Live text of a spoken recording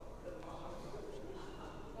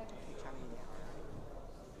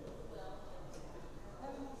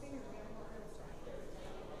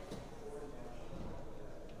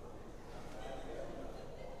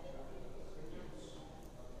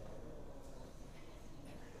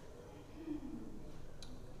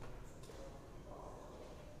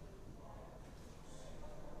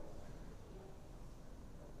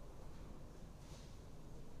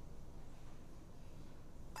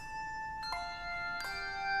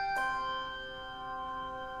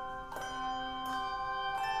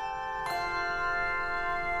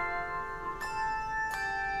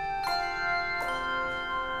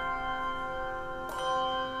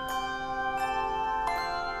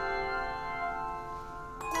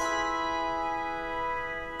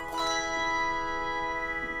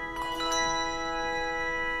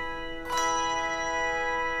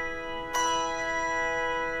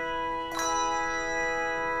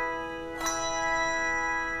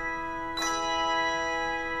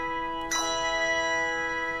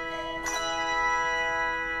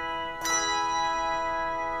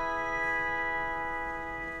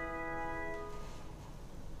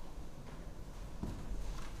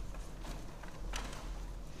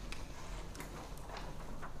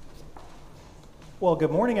Well,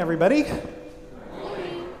 good morning, everybody.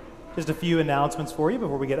 Just a few announcements for you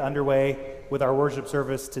before we get underway with our worship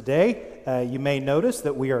service today. You may notice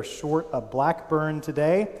that we are short a Blackburn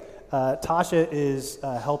today. Tasha is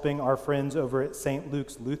helping our friends over at St.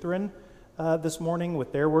 Luke's Lutheran this morning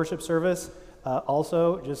with their worship service.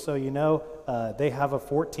 Also, just so you know, they have a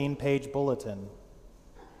 14-page bulletin.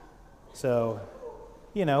 So,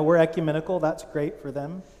 you know, we're ecumenical. That's great for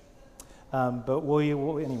them. But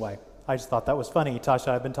anyway, I just thought that was funny. Tasha,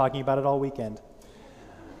 I've been talking about it all weekend.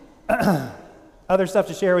 Other stuff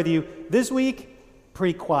to share with you. This week,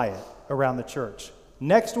 pretty quiet around the church.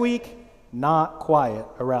 Next week, not quiet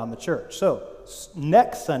around the church. So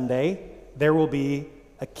next Sunday, there will be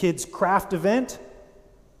a kids' craft event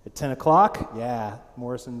at 10 o'clock. Yeah,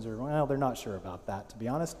 Morrison's they're not sure about that, to be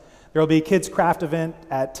honest. There will be a kids' craft event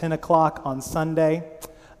at 10 o'clock on Sunday.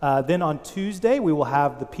 Then on Tuesday, we will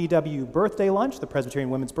have the PW birthday lunch, the Presbyterian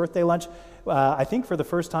Women's Birthday Lunch. I think for the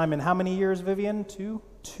first time in how many years, Vivian?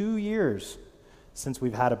 2 years since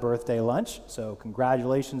we've had a birthday lunch. So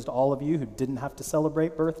congratulations to all of you who didn't have to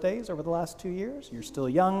celebrate birthdays over the last 2 years. You're still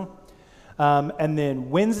young. And then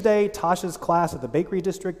Wednesday, Tasha's class at the Bakery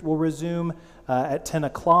District will resume at 10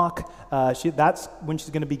 o'clock. That's when she's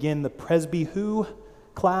going to begin the Presby Who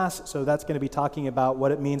class. So that's going to be talking about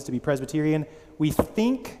what it means to be Presbyterian. We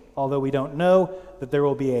think, although we don't know, that there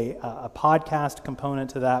will be a podcast component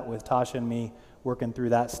to that with Tasha and me working through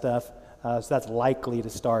that stuff. So that's likely to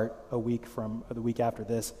start a week from the week after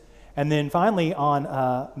this. And then finally,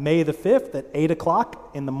 on May the 5th at 8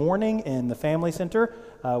 o'clock in the morning in the Family Center,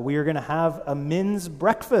 we are going to have a men's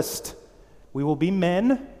breakfast. We will be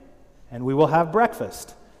men, and we will have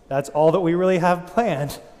breakfast. That's all that we really have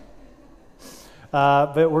planned.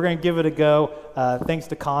 But we're going to give it a go. Thanks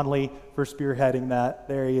to Conley for spearheading that.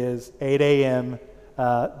 There he is, 8 a.m.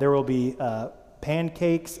 There will be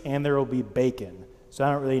pancakes and there will be bacon. So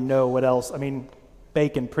I don't really know what else. I mean,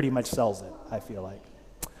 bacon pretty much sells it, I feel like.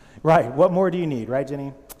 Right, what more do you need, right,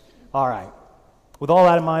 Jenny? All right. With all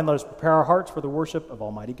that in mind, let us prepare our hearts for the worship of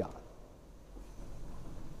Almighty God.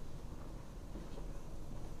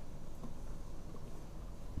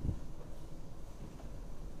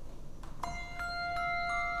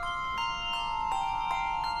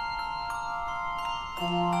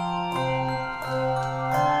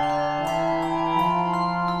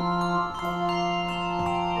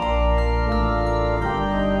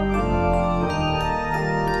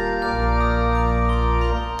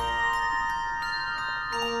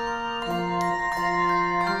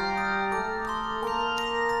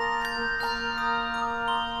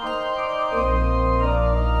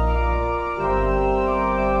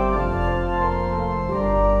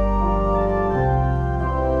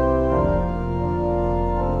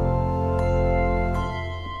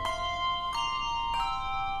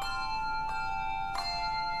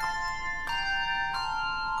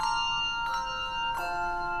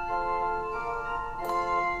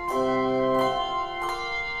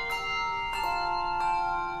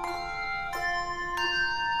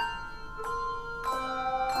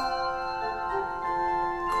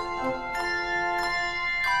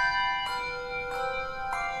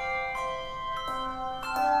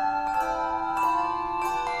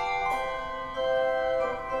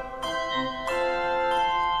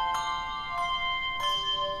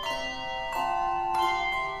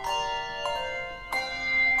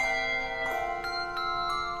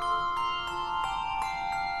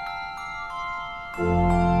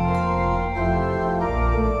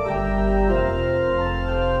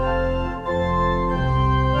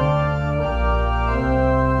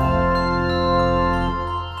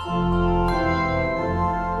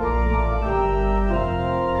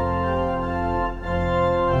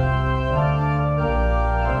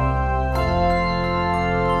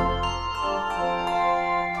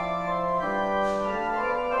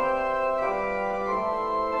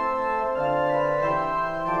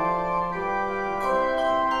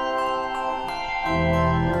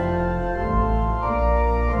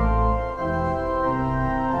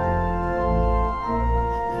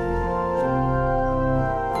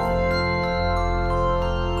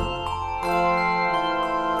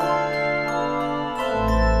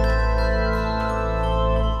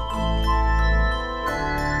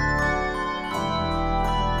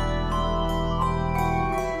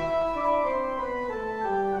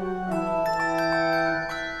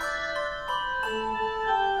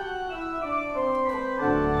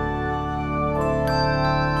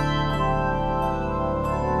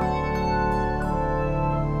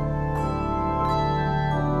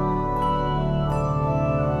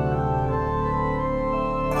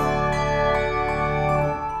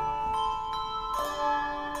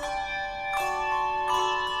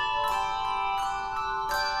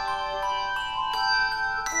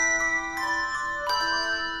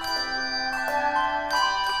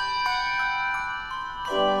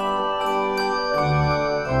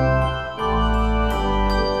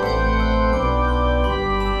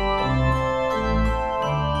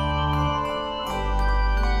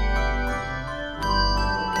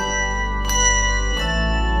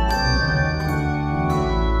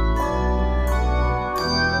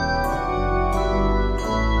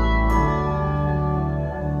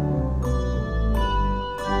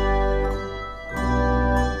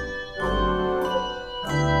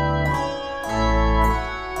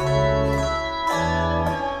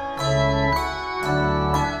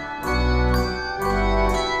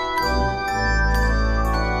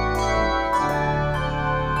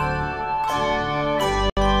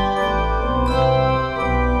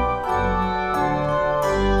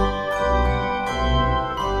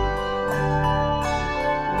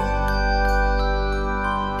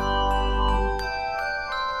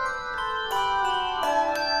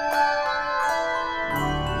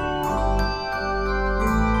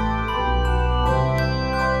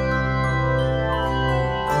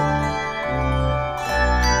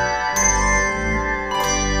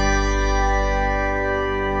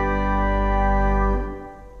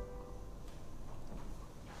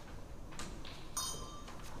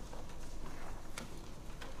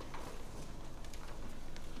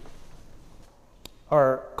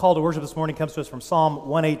 Our call to worship this morning comes to us from Psalm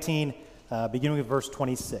 118, beginning with verse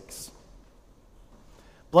 26.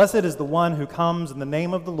 Blessed is the one who comes in the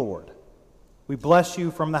name of the Lord. We bless you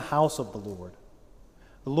from the house of the Lord.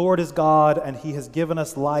 The Lord is God, and he has given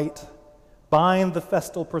us light. Bind the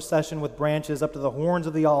festal procession with branches up to the horns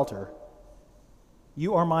of the altar.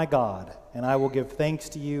 You are my God, and I will give thanks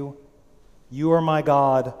to you. You are my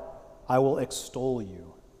God, I will extol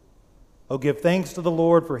you. Oh, give thanks to the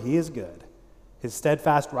Lord, for he is good. His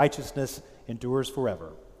steadfast righteousness endures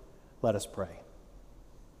forever. Let us pray.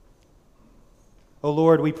 O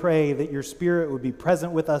Lord, we pray that your Spirit would be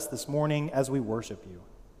present with us this morning as we worship you.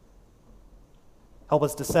 Help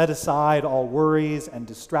us to set aside all worries and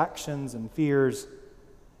distractions and fears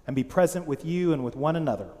and be present with you and with one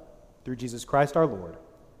another through Jesus Christ our Lord.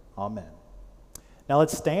 Amen. Now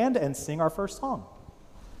let's stand and sing our first song.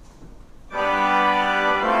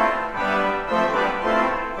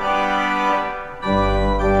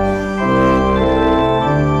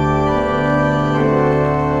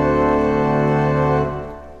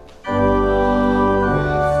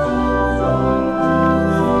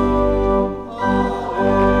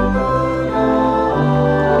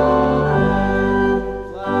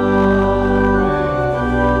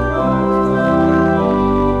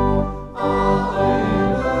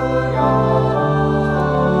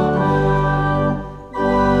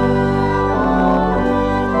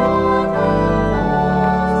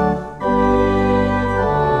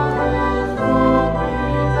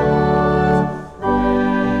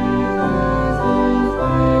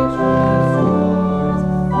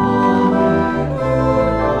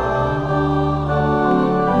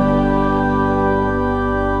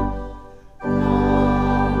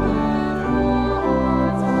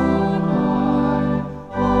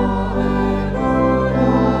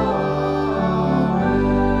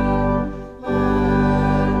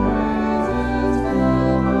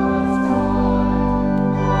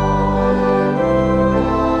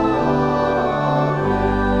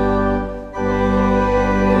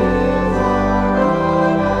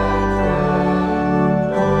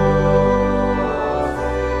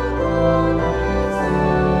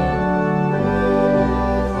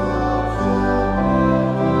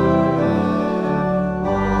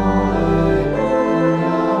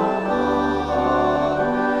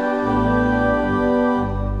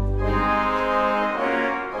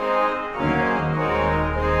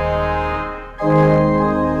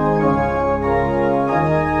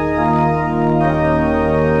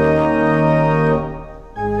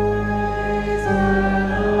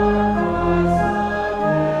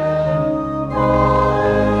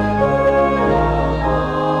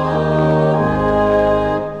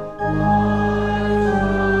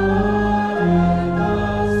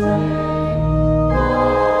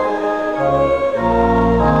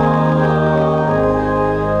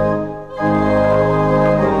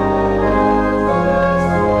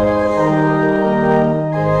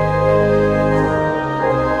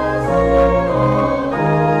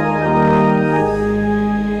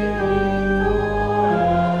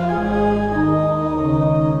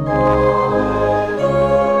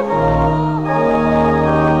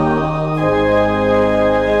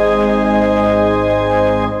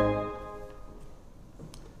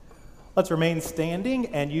 Let's remain standing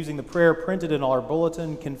and, using the prayer printed in our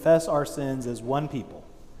bulletin, confess our sins as one people.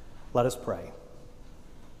 Let us pray.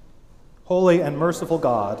 Holy and merciful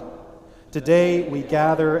God, today we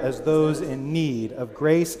gather as those in need of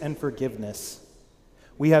grace and forgiveness.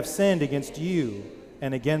 We have sinned against you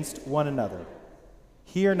and against one another.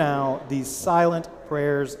 Hear now these silent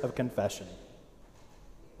prayers of confession.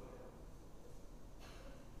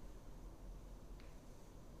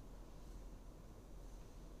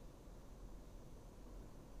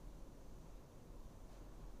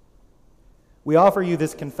 We offer you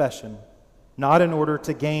this confession, not in order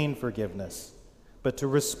to gain forgiveness, but to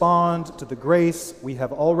respond to the grace we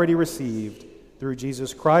have already received through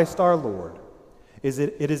Jesus Christ our Lord.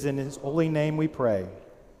 It is in his holy name we pray.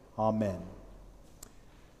 Amen.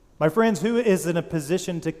 My friends, who is in a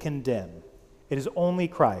position to condemn? It is only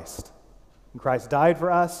Christ. And Christ died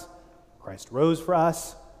for us. Christ rose for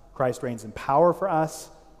us. Christ reigns in power for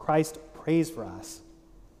us. Christ prays for us.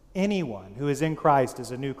 Anyone who is in Christ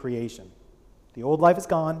is a new creation. The old life is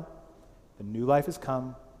gone. The new life has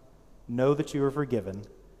come. Know that you are forgiven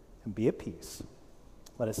and be at peace.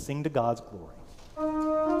 Let us sing to God's glory.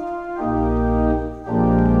 Amen.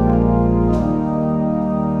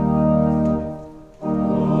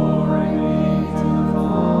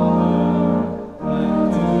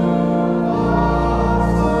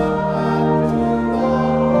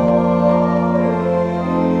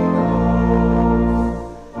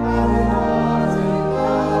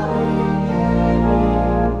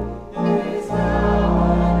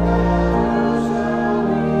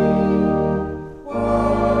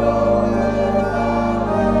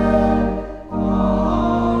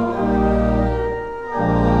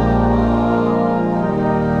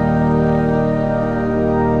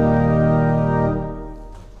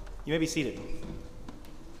 be seated.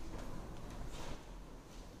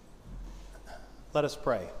 Let us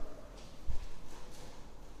pray.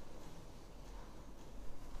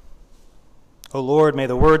 O Lord, may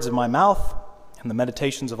the words of my mouth and the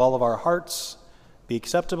meditations of all of our hearts be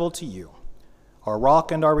acceptable to you, our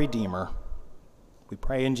rock and our redeemer. We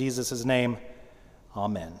pray in Jesus' name.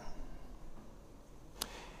 Amen.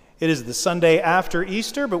 It is the Sunday after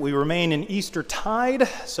Easter, but we remain in Eastertide,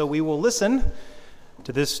 so we will listen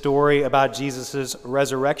to this story about Jesus'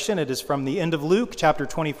 resurrection. It is from the end of Luke, chapter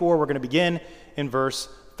 24. We're going to begin in verse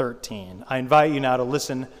 13. I invite you now to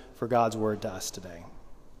listen for God's word to us today.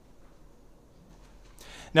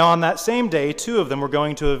 Now on that same day, two of them were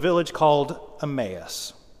going to a village called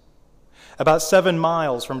Emmaus, about 7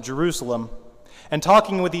 miles from Jerusalem, and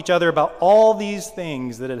talking with each other about all these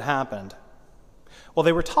things that had happened. While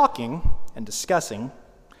they were talking and discussing,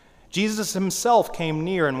 Jesus himself came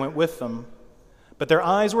near and went with them, but their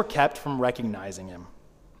eyes were kept from recognizing him.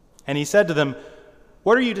 And he said to them,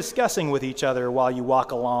 "What are you discussing with each other while you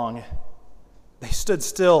walk along?" They stood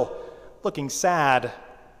still, looking sad.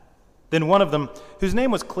 Then one of them, whose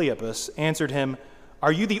name was Cleopas, answered him,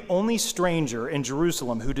 "Are you the only stranger in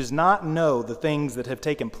Jerusalem who does not know the things that have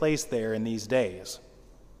taken place there in these days?"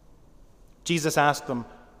 Jesus asked them,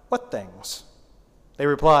 "What things?" They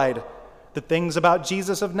replied, "The things about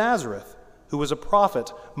Jesus of Nazareth, who was a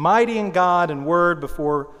prophet, mighty in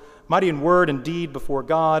word and deed before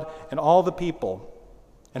God and all the people,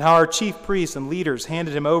 and how our chief priests and leaders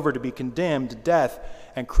handed him over to be condemned to death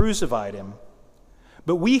and crucified him.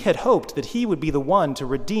 But we had hoped that he would be the one to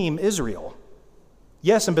redeem Israel.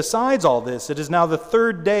 Yes, and besides all this, it is now the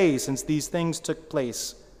 3rd day since these things took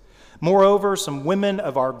place. Moreover, some women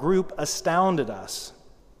of our group astounded us.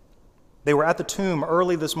 They were at the tomb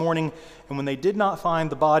early this morning, and when they did not find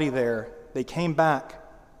the body there, they came back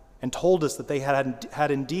and told us that they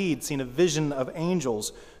had indeed seen a vision of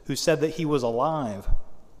angels who said that he was alive.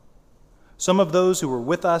 Some of those who were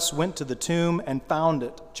with us went to the tomb and found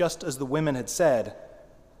it, just as the women had said,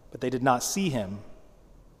 but they did not see him."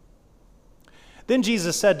 Then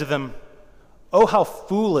Jesus said to them, "Oh, how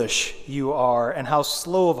foolish you are, and how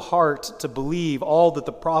slow of heart to believe all that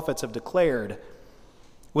the prophets have declared.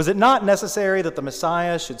 Was it not necessary that the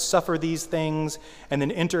Messiah should suffer these things and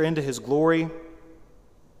then enter into his glory?"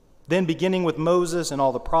 Then, beginning with Moses and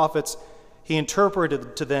all the prophets, he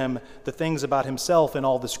interpreted to them the things about himself in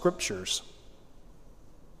all the scriptures.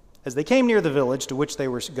 As they came near the village to which they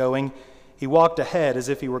were going, he walked ahead as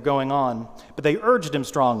if he were going on, but they urged him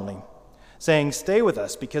strongly, saying, "Stay with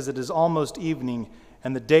us, because it is almost evening,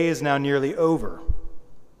 and the day is now nearly over."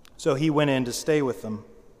 So he went in to stay with them.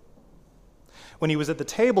 When he was at the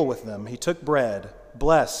table with them, he took bread,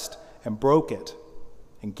 blessed, and broke it,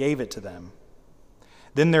 and gave it to them.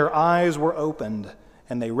 Then their eyes were opened,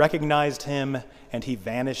 and they recognized him, and he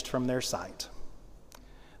vanished from their sight.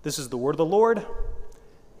 This is the word of the Lord.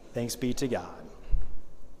 Thanks be to God.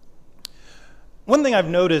 One thing I've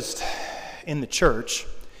noticed in the church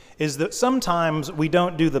is that sometimes we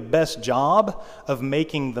don't do the best job of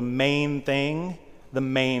making the main thing the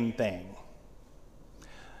main thing.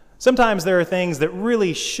 Sometimes there are things that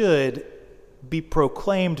really should be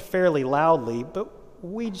proclaimed fairly loudly, but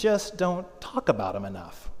we just don't talk about them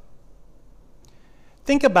enough.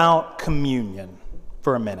 Think about communion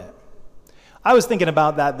for a minute. I was thinking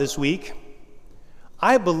about that this week.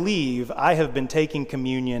 I believe I have been taking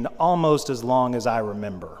communion almost as long as I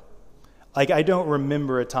remember. I don't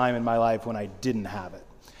remember a time in my life when I didn't have it.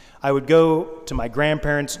 I would go to my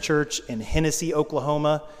grandparents' church in Hennessy,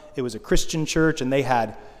 Oklahoma. It was a Christian church, and they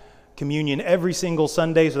had communion every single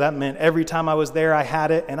Sunday, so that meant every time I was there, I had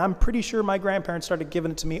it, and I'm pretty sure my grandparents started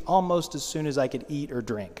giving it to me almost as soon as I could eat or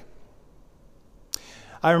drink.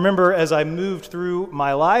 I remember as I moved through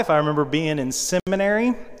my life, I remember being in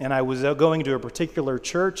seminary, and I was going to a particular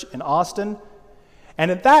church in Austin. And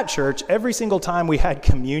at that church, every single time we had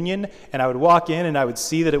communion, and I would walk in and I would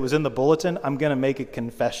see that it was in the bulletin, I'm going to make a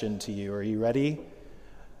confession to you. Are you ready?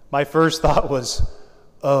 My first thought was,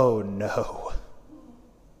 oh no.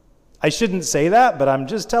 I shouldn't say that, but I'm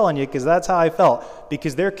just telling you because that's how I felt.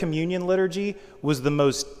 Because their communion liturgy was the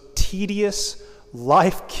most tedious,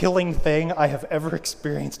 life-killing thing I have ever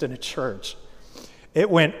experienced in a church. It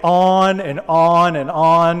went on and on and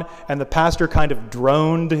on, and the pastor kind of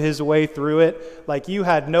droned his way through it like you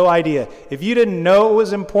had no idea. If you didn't know it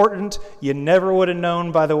was important, you never would have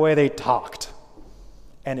known by the way they talked.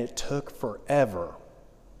 And it took forever.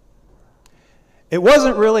 It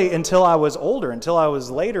wasn't really until I was older, until I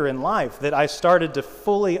was later in life, that I started to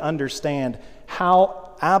fully understand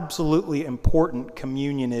how absolutely important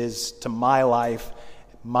communion is to my life,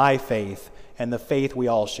 my faith, and the faith we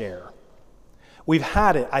all share. We've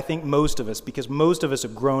had it, I think most of us, because most of us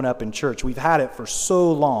have grown up in church. We've had it for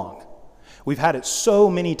so long. We've had it so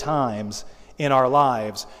many times in our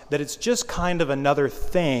lives that it's just kind of another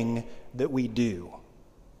thing that we do,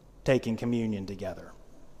 taking communion together.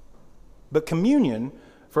 But communion,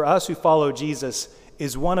 for us who follow Jesus,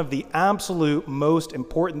 is one of the absolute most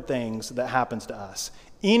important things that happens to us.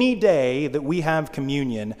 Any day that we have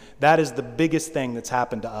communion, that is the biggest thing that's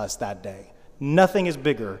happened to us that day. Nothing is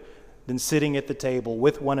bigger than sitting at the table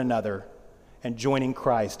with one another and joining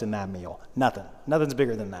Christ in that meal. Nothing's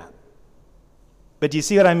bigger than that. But do you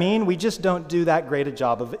see what I mean? We just don't do that great a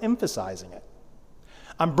job of emphasizing it.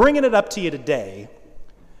 I'm bringing it up to you today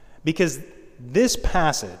because this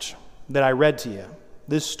passage that I read to you,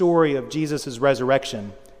 this story of Jesus'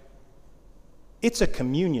 resurrection, it's a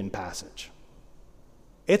communion passage.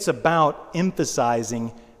 It's about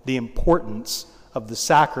emphasizing the importance of the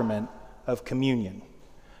sacrament of communion.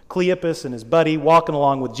 Cleopas and his buddy walking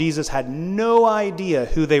along with Jesus had no idea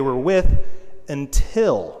who they were with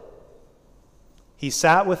until he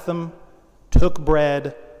sat with them, took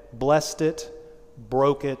bread, blessed it,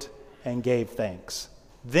 broke it, and gave thanks.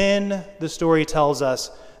 Then the story tells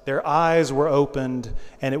us their eyes were opened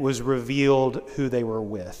and it was revealed who they were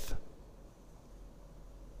with.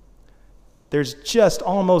 There's just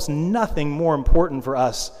almost nothing more important for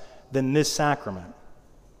us than this sacrament.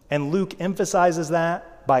 And Luke emphasizes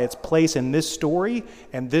that by its place in this story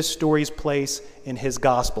and this story's place in his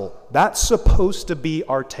gospel. That's supposed to be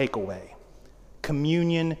our takeaway.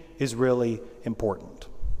 Communion is really important.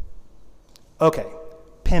 Okay,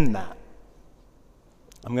 pin that.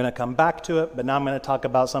 I'm going to come back to it, but now I'm going to talk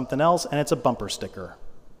about something else, and it's a bumper sticker.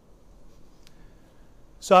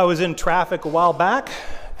 So I was in traffic a while back,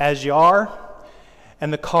 as you are,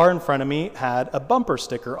 and the car in front of me had a bumper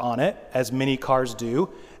sticker on it, as many cars do.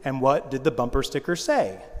 And what did the bumper sticker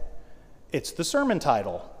say? It's the sermon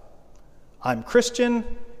title. I'm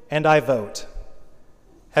Christian and I vote.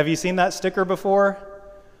 Have you seen that sticker before?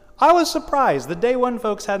 I was surprised. The day one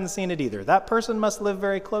folks hadn't seen it either. That person must live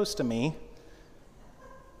very close to me.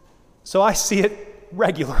 So I see it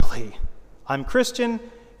regularly. I'm Christian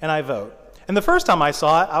and I vote. And the first time I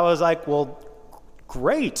saw it, I was like, well,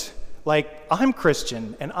 great. Like, I'm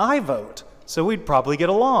Christian and I vote, so we'd probably get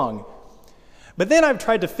along. But then I've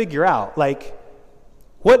tried to figure out, like,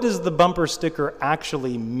 what does the bumper sticker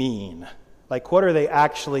actually mean? Like, what are they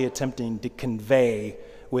actually attempting to convey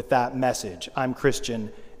with that message? I'm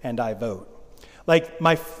Christian and I vote. Like,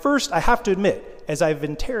 I have to admit, as I've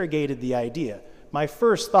interrogated the idea, my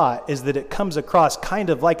first thought is that it comes across kind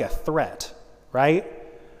of like a threat, right?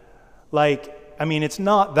 Like, I mean, it's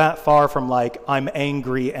not that far from like, I'm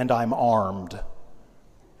angry and I'm armed.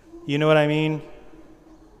 You know what I mean?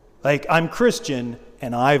 Like, I'm Christian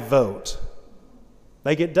and I vote.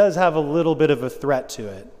 Like, it does have a little bit of a threat to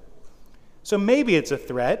it. So maybe it's a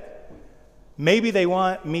threat. Maybe they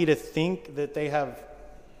want me to think that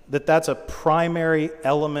that's a primary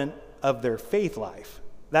element of their faith life.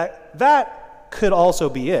 That could also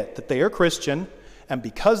be it, that they are Christian, and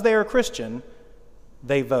because they are Christian,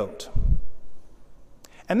 they vote.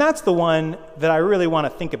 And that's the one that I really want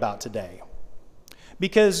to think about today.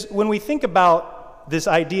 Because when we think about this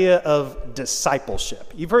idea of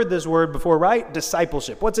discipleship, you've heard this word before, right?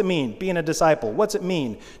 Discipleship. What's it mean? Being a disciple. What's it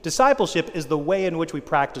mean? Discipleship is the way in which we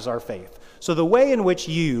practice our faith. So the way in which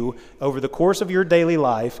you, over the course of your daily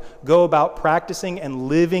life, go about practicing and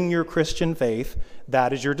living your Christian faith,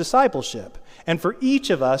 that is your discipleship. And for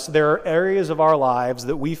each of us, there are areas of our lives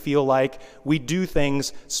that we feel like we do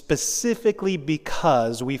things specifically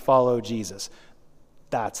because we follow Jesus.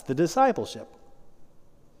 That's the discipleship.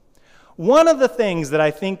 One of the things that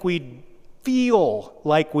I think we feel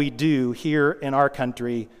like we do here in our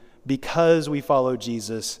country because we follow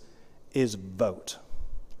Jesus is vote,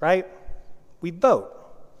 right? We vote.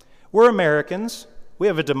 We're Americans. We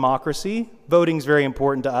have a democracy. Voting's very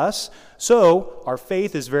important to us. So our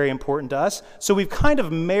faith is very important to us. So we've kind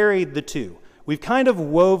of married the two. We've kind of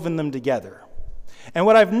woven them together. And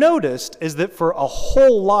what I've noticed is that for a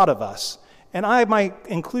whole lot of us, and I might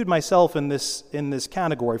include myself in this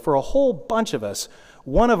category, for a whole bunch of us,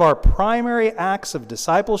 one of our primary acts of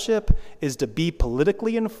discipleship is to be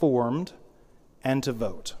politically informed and to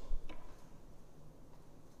vote.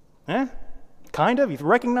 Kind of? You've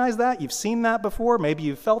recognized that? You've seen that before? Maybe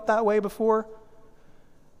you've felt that way before?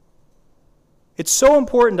 It's so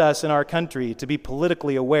important to us in our country to be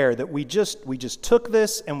politically aware that we just took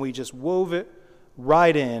this and we just wove it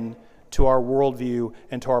right in to our worldview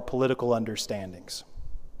and to our political understandings.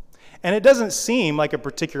 And it doesn't seem like a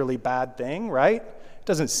particularly bad thing, right? It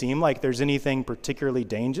Doesn't seem like there's anything particularly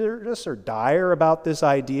dangerous or dire about this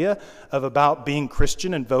idea of about being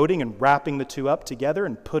Christian and voting and wrapping the two up together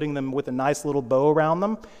and putting them with a nice little bow around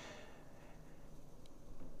them.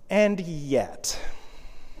 And yet,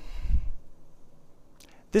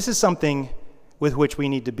 this is something with which we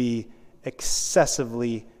need to be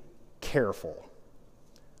excessively careful.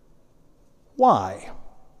 Why?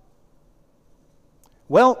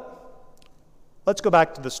 Well, let's go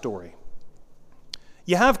back to the story.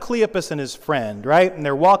 You have Cleopas and his friend, right? And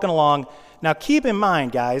they're walking along. Now keep in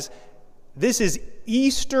mind, guys, this is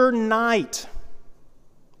Easter night.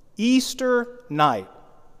 Easter night.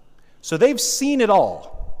 So they've seen it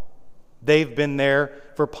all. They've been there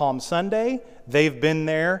for Palm Sunday. They've been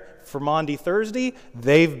there for Maundy Thursday.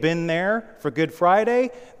 They've been there for Good Friday.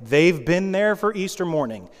 They've been there for Easter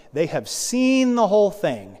morning. They have seen the whole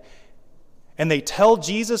thing. And they tell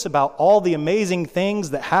Jesus about all the amazing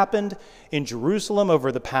things that happened in Jerusalem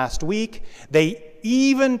over the past week. They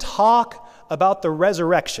even talk about the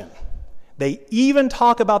resurrection. They even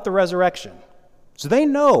talk about the resurrection. So they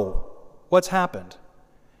know what's happened.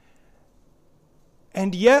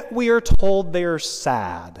 And yet we are told they are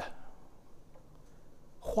sad.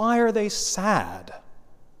 Why are they sad?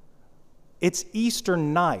 It's Easter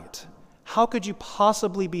night. How could you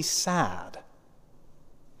possibly be sad?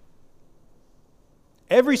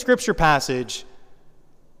 Every scripture passage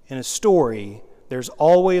in a story, there's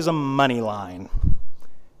always a money line.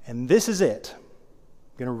 And this is it.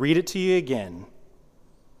 I'm going to read it to you again.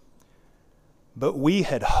 But we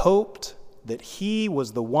had hoped that he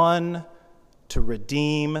was the one to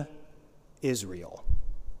redeem Israel.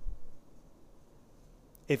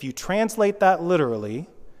 If you translate that literally,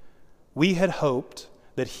 we had hoped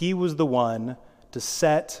that he was the one to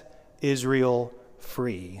set Israel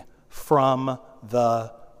free from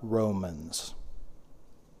the Romans.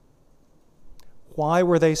 Why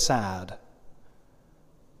were they sad?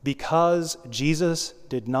 Because Jesus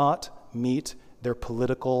did not meet their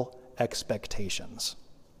political expectations.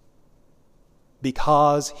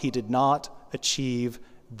 Because he did not achieve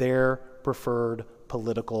their preferred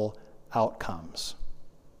political outcomes.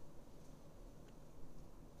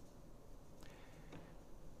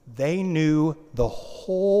 They knew the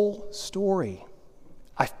whole story.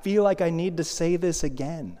 I feel like I need to say this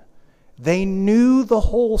again. They knew the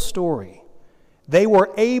whole story. They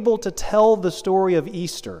were able to tell the story of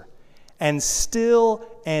Easter, and still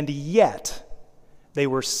and yet they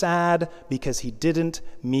were sad because he didn't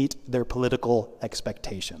meet their political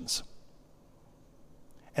expectations.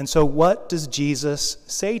 And so what does Jesus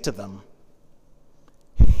say to them?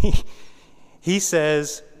 He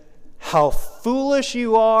says, "How foolish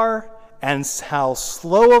you are and how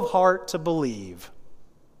slow of heart to believe."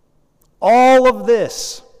 All of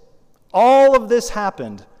this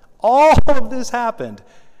happened. All of this happened.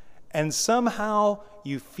 And somehow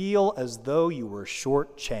you feel as though you were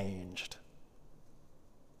shortchanged.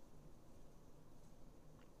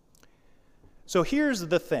 So here's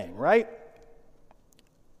the thing, right?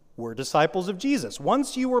 We're disciples of Jesus.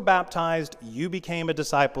 Once you were baptized, you became a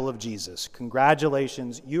disciple of Jesus.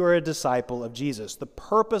 Congratulations, you are a disciple of Jesus. The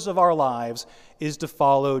purpose of our lives is to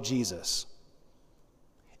follow Jesus.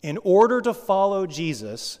 In order to follow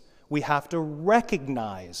Jesus, we have to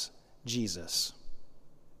recognize Jesus.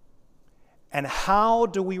 And how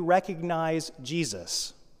do we recognize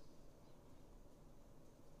Jesus?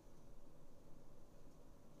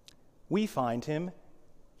 We find him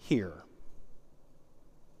here.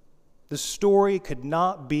 The story could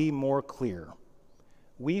not be more clear.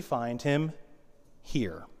 We find him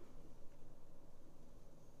here.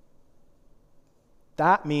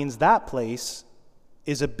 That means that place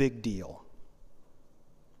is a big deal.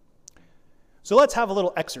 So let's have a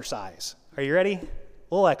little exercise. Are you ready? A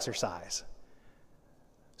little exercise.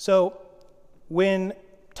 So when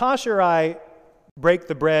Tasha or I break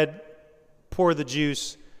the bread, pour the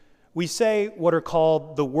juice, we say what are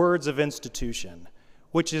called the words of institution,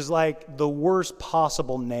 which is like the worst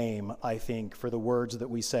possible name, I think, for the words that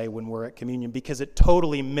we say when we're at communion, because it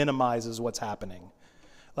totally minimizes what's happening.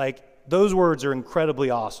 Like, those words are incredibly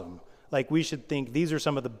awesome. Like, we should think these are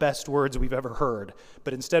some of the best words we've ever heard.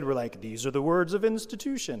 But instead we're like, these are the words of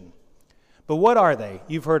institution. But what are they?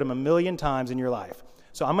 You've heard them a million times in your life.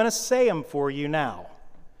 So I'm going to say them for you now.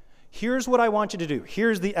 Here's what I want you to do.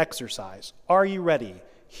 Here's the exercise. Are you ready?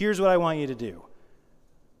 Here's what I want you to do.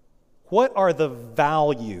 What are the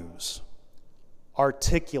values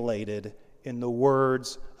articulated in the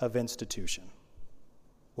words of institution?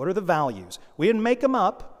 What are the values? We didn't make them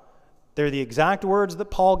up. They're the exact words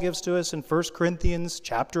that Paul gives to us in 1 Corinthians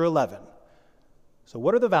chapter 11. So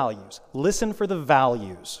what are the values? Listen for the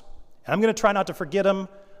values. And I'm going to try not to forget them.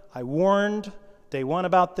 I warned day one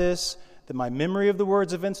about this, that my memory of the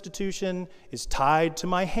words of institution is tied to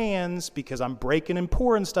my hands because I'm breaking and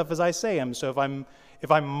pouring stuff as I say them. So if I'm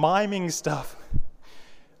miming stuff,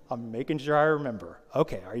 I'm making sure I remember.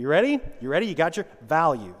 Okay, are you ready? You ready? You got your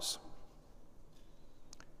values.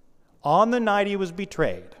 On the night he was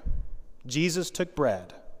betrayed, Jesus took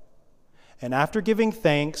bread, and after giving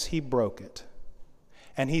thanks, he broke it.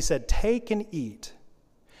 And he said, "Take and eat.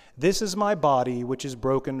 This is my body, which is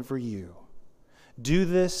broken for you. Do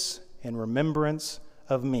this in remembrance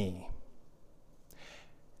of me."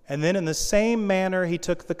 And then in the same manner, he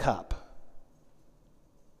took the cup.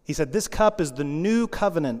 He said, "This cup is the new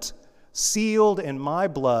covenant, sealed in my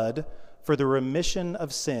blood for the remission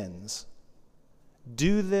of sins.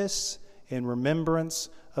 Do this in remembrance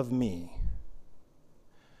of me.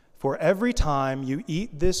 For every time you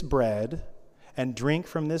eat this bread and drink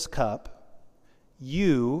from this cup,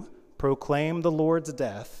 you proclaim the Lord's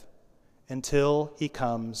death until he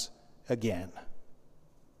comes again."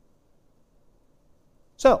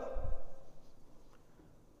 So,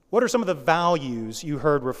 what are some of the values you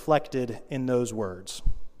heard reflected in those words?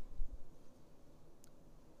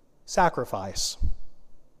 Sacrifice,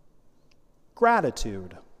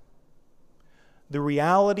 gratitude, the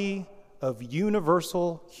reality of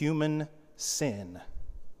universal human sin,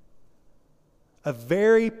 a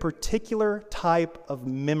very particular type of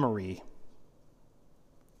memory,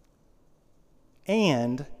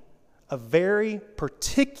 and a very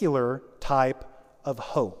particular type of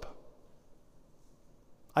hope.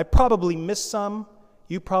 I probably missed some.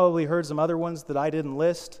 You probably heard some other ones that I didn't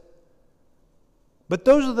list. But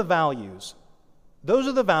those are the values. Those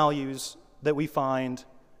are the values that we find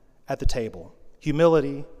at the table.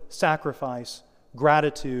 Humility, sacrifice,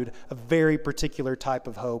 gratitude, a very particular type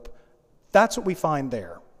of hope. That's what we find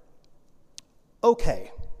there.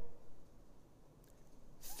 Okay.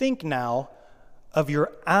 Think now of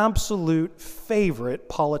your absolute favorite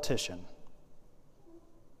politician.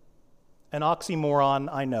 An oxymoron,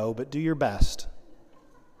 I know, but do your best.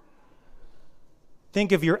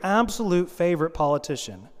 Think of your absolute favorite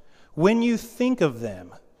politician. When you think of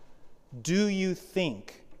them, do you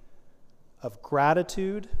think of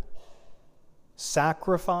gratitude,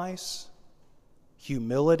 sacrifice,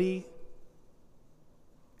 humility,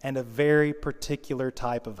 and a very particular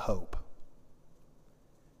type of hope?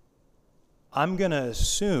 I'm going to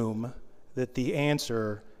assume that the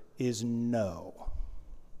answer is no.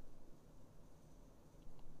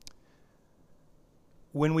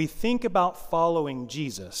 When we think about following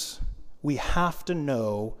Jesus, we have to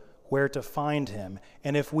know where to find him.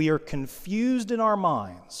 And if we are confused in our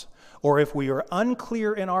minds, or if we are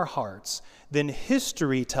unclear in our hearts, then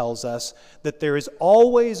history tells us that there is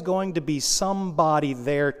always going to be somebody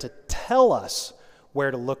there to tell us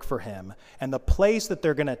where to look for him. And the place that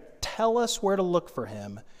they're going to tell us where to look for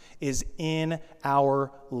him is in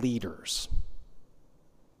our leaders.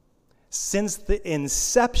 Since the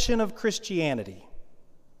inception of Christianity,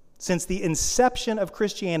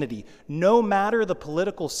 no matter the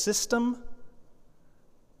political system,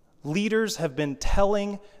 leaders have been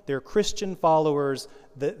telling their Christian followers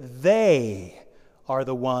that they are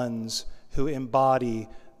the ones who embody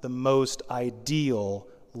the most ideal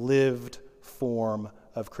lived form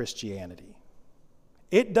of Christianity.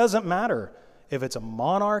 It doesn't matter if it's a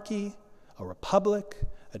monarchy, a republic,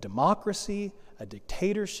 a democracy, a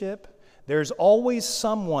dictatorship. There's always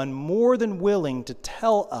someone more than willing to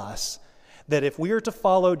tell us that if we are to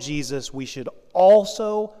follow Jesus, we should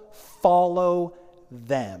also follow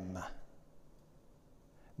them.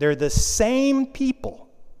 They're the same people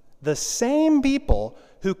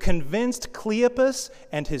who convinced Cleopas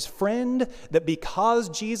and his friend that because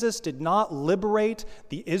Jesus did not liberate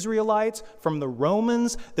the Israelites from the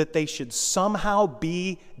Romans, that they should somehow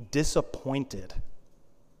be disappointed.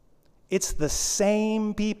 It's the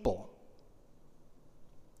same people.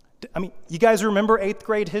 I mean, you guys remember 8th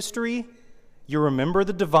grade history? You remember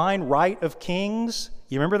the divine right of kings?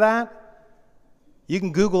 You remember that? You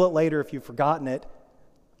can Google it later if you've forgotten it.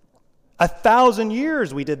 1,000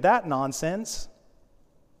 years we did that nonsense.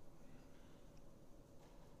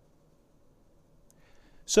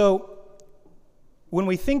 So, when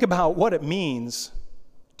we think about what it means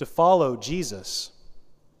to follow Jesus,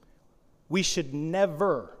 we should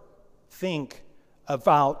never think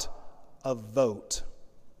about a vote.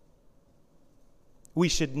 We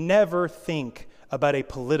should never think about a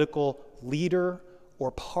political leader or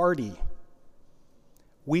party.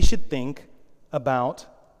 We should think about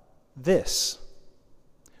this.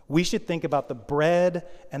 We should think about the bread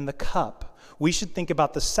and the cup. We should think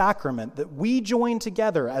about the sacrament that we join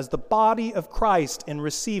together as the body of Christ in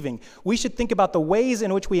receiving. We should think about the ways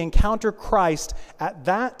in which we encounter Christ at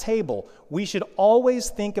that table. We should always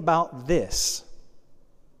think about this.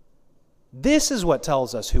 This is what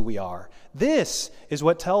tells us who we are. This is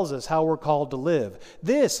what tells us how we're called to live.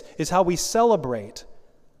 This is how we celebrate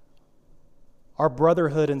our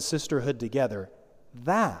brotherhood and sisterhood together.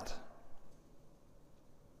 That.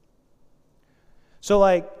 So,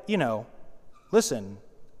 listen,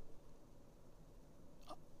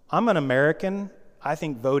 I'm an American. I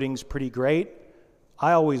think voting's pretty great.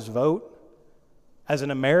 I always vote. As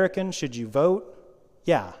an American, should you vote?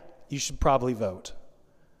 Yeah, you should probably vote.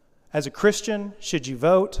 As a Christian, should you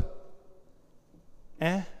vote?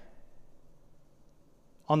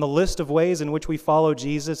 On the list of ways in which we follow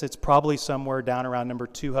Jesus, it's probably somewhere down around number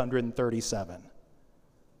 237.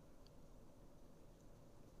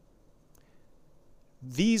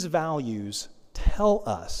 These values tell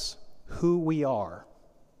us who we are.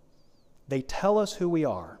 They tell us who we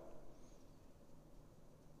are.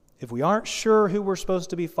 If we aren't sure who we're supposed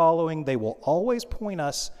to be following, they will always point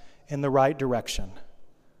us in the right direction.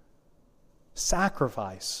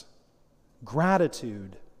 Sacrifice,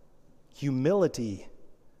 gratitude, humility,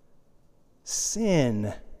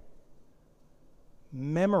 sin,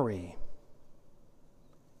 memory,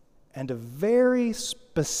 and a very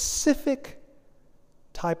specific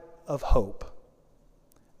type of hope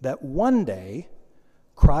that one day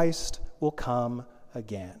Christ will come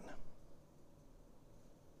again.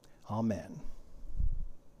 Amen.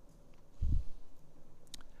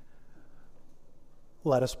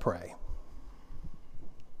 Let us pray.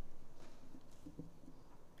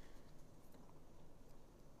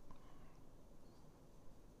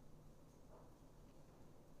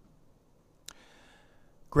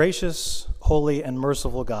 Gracious, holy, and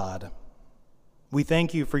merciful God, we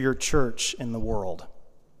thank you for your church in the world.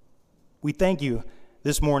 We thank you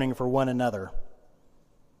this morning for one another,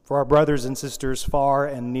 for our brothers and sisters far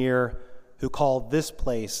and near who call this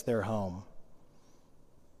place their home.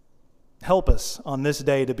 Help us on this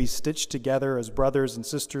day to be stitched together as brothers and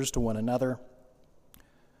sisters to one another.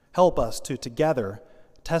 Help us to together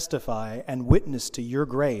testify and witness to your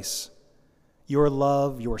grace, your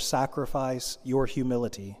love, your sacrifice, your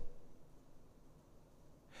humility.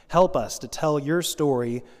 Help us to tell your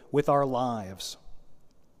story with our lives.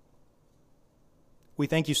 We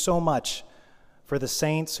thank you so much for the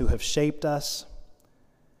saints who have shaped us,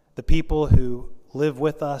 the people who live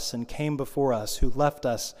with us and came before us, who left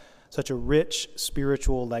us such a rich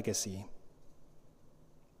spiritual legacy.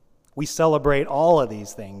 We celebrate all of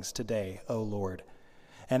these things today, O Lord,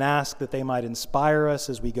 and ask that they might inspire us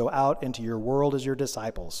as we go out into your world as your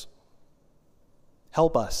disciples.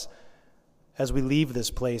 Help us as we leave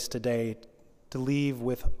this place today to leave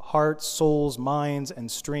with hearts, souls, minds, and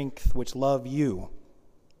strength which love you.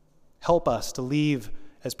 Help us to leave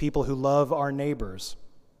as people who love our neighbors.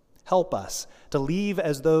 Help us to leave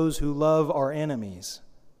as those who love our enemies.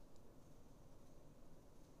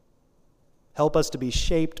 Help us to be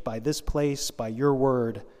shaped by this place, by your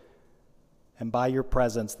word, and by your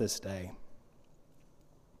presence this day.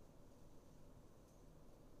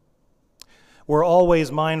 We're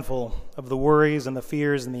always mindful of the worries and the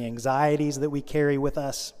fears and the anxieties that we carry with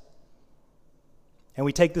us. And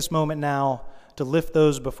we take this moment now to lift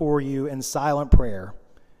those before you in silent prayer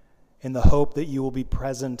in the hope that you will be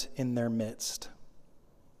present in their midst.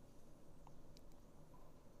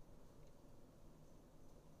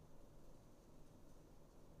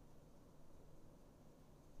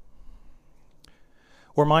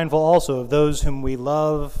 We're mindful also of those whom we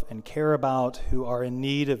love and care about who are in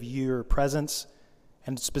need of your presence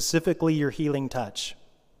and specifically your healing touch.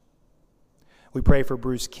 We pray for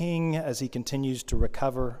Bruce King as he continues to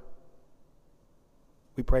recover.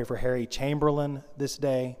 We pray for Harry Chamberlain this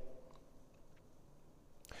day.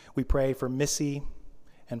 We pray for Missy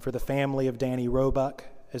and for the family of Danny Roebuck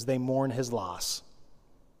as they mourn his loss.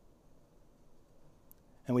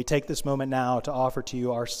 And we take this moment now to offer to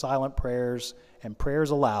you our silent prayers and prayers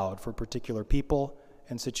aloud for particular people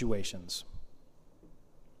and situations.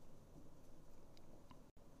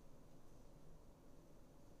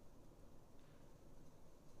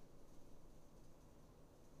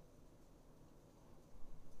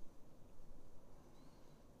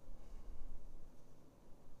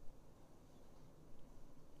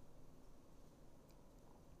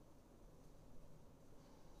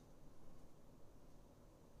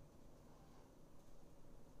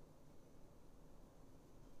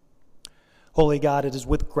 Holy God, it is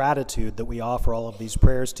with gratitude that we offer all of these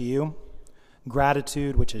prayers to you.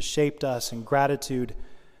 Gratitude which has shaped us, and gratitude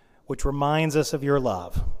which reminds us of your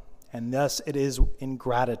love. And thus it is in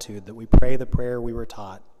gratitude that we pray the prayer we were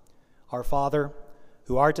taught. Our Father,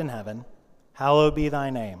 who art in heaven, hallowed be thy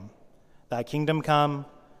name. Thy kingdom come,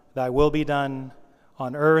 thy will be done,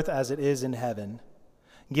 on earth as it is in heaven.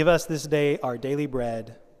 Give us this day our daily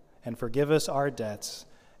bread, and forgive us our debts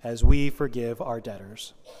as we forgive our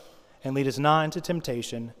debtors. And lead us not into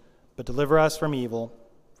temptation, but deliver us from evil.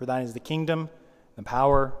 For thine is the kingdom, the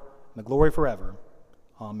power, and the glory forever.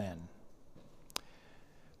 Amen.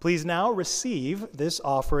 Please now receive this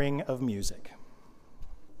offering of music.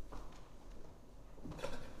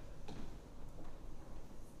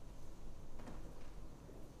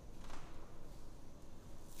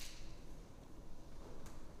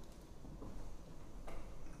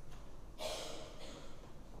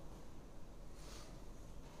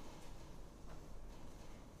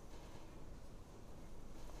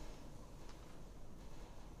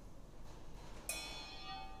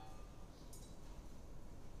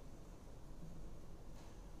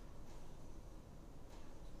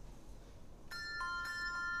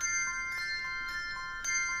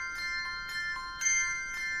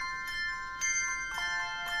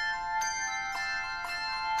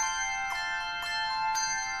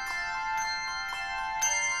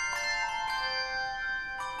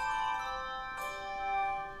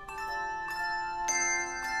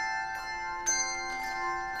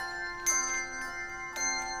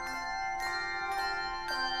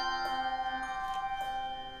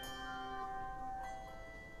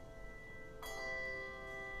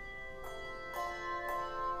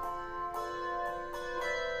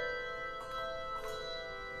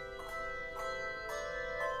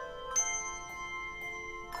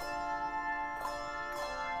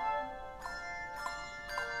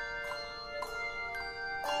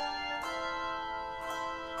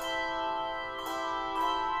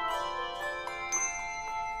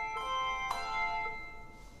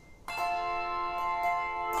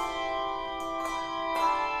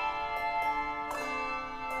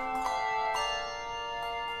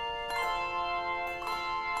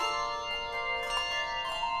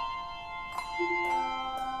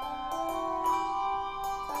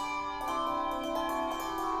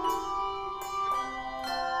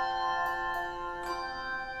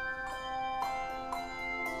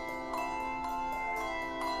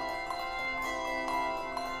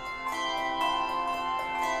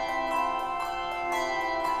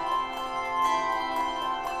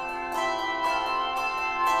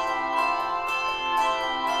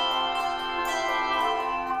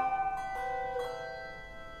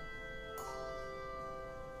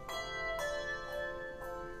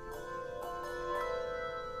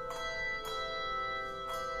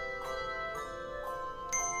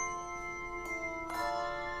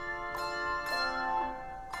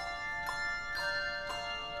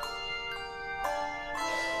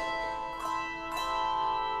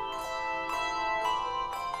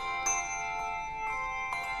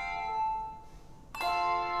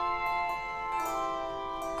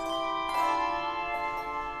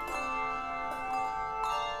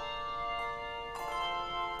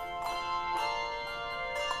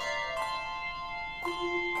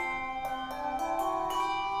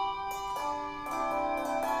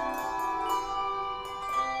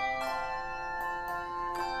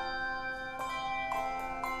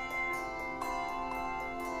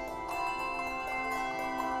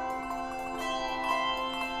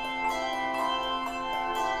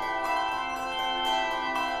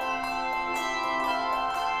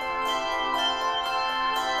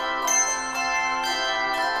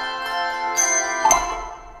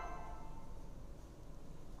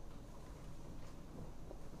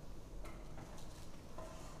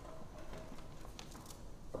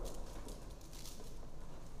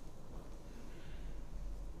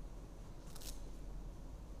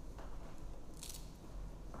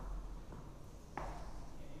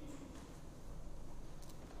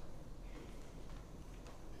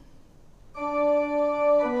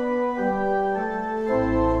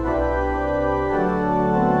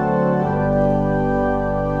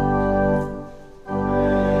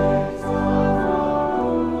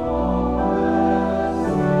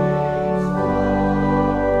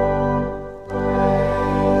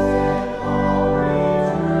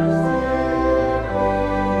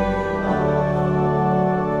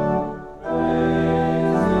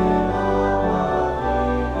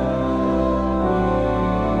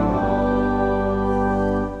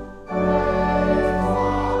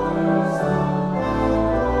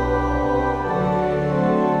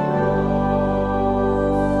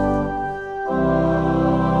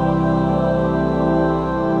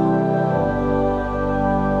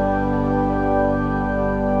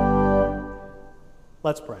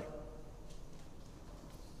 Let's pray.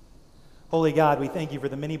 Holy God, we thank you for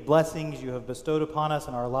the many blessings you have bestowed upon us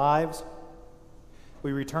in our lives.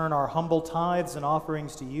 We return our humble tithes and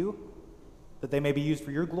offerings to you, that they may be used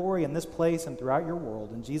for your glory in this place and throughout your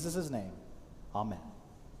world. In Jesus' name, amen.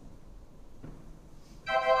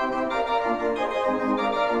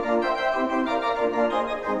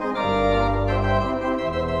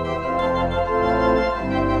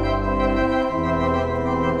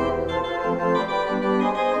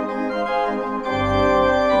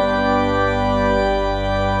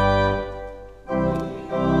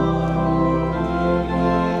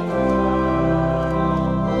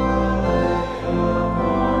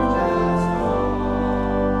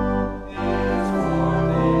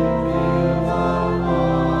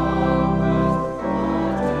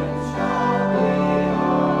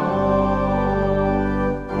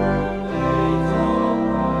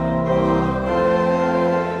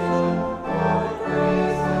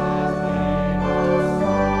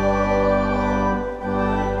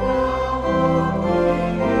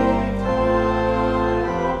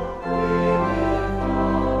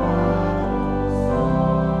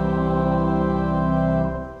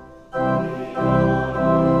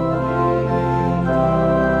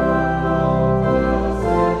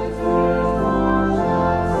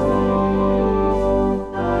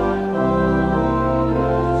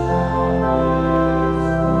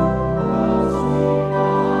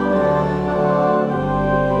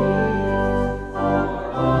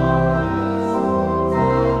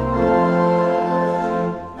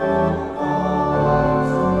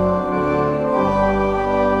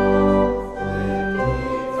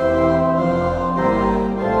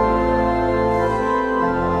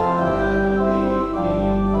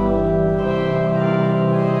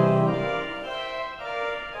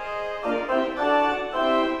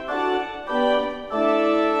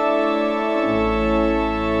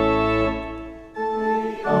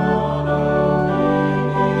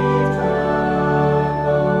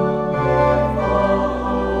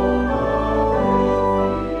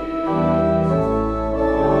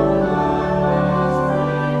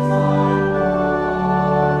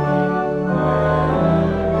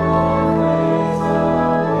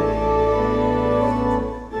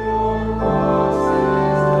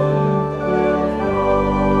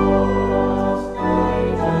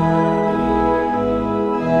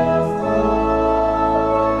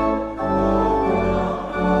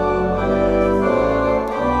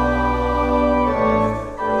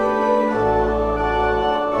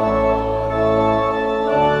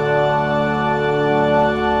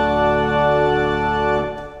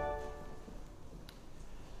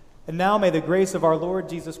 And now may the grace of our Lord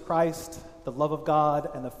Jesus Christ, the love of God,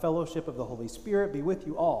 and the fellowship of the Holy Spirit be with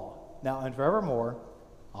you all, now and forevermore.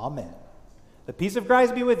 Amen. The peace of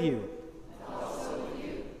Christ be with you.